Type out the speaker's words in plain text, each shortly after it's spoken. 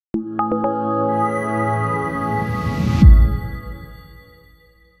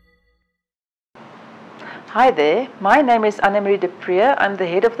Hi there, my name is Annemarie de Prier. I'm the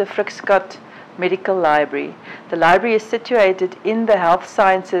head of the Frick Scott Medical Library. The library is situated in the Health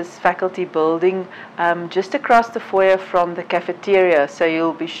Sciences faculty building just across the foyer from the cafeteria, so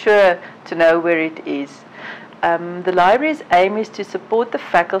you'll be sure to know where it is. The library's aim is to support the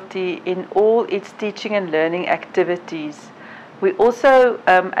faculty in all its teaching and learning activities. We also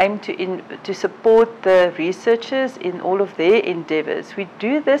aim to support the researchers in all of their endeavors. We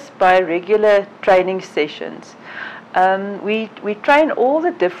do this by regular training sessions. We train all the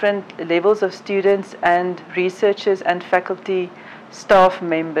different levels of students and researchers and faculty staff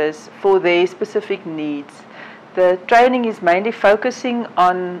members for their specific needs. The training is mainly focusing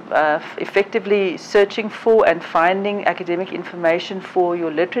on effectively searching for and finding academic information for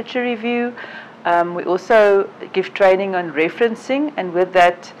your literature review. We also give training on referencing, and with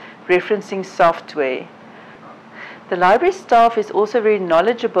that, referencing software. The library staff is also very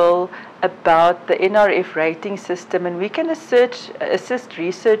knowledgeable about the NRF rating system, and we can assist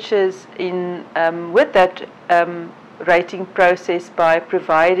researchers in with that rating process by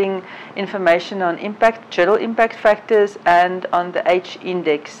providing information on journal impact factors and on the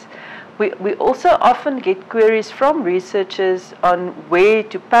H-index. We also often get queries from researchers on where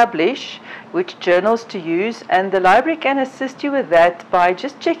to publish, which journals to use, and the library can assist you with that by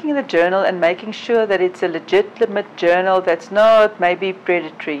just checking the journal and making sure that it's a legitimate journal that's not maybe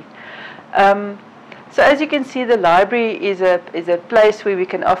predatory. So as you can see, the library is a place where we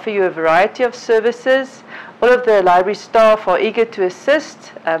can offer you a variety of services. All of the library staff are eager to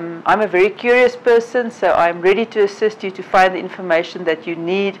assist. I'm a very curious person, so I'm ready to assist you to find the information that you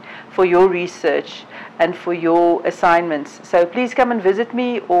need for your research and for your assignments. So please come and visit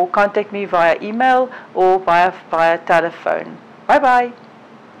me or contact me via email or via telephone. Bye-bye.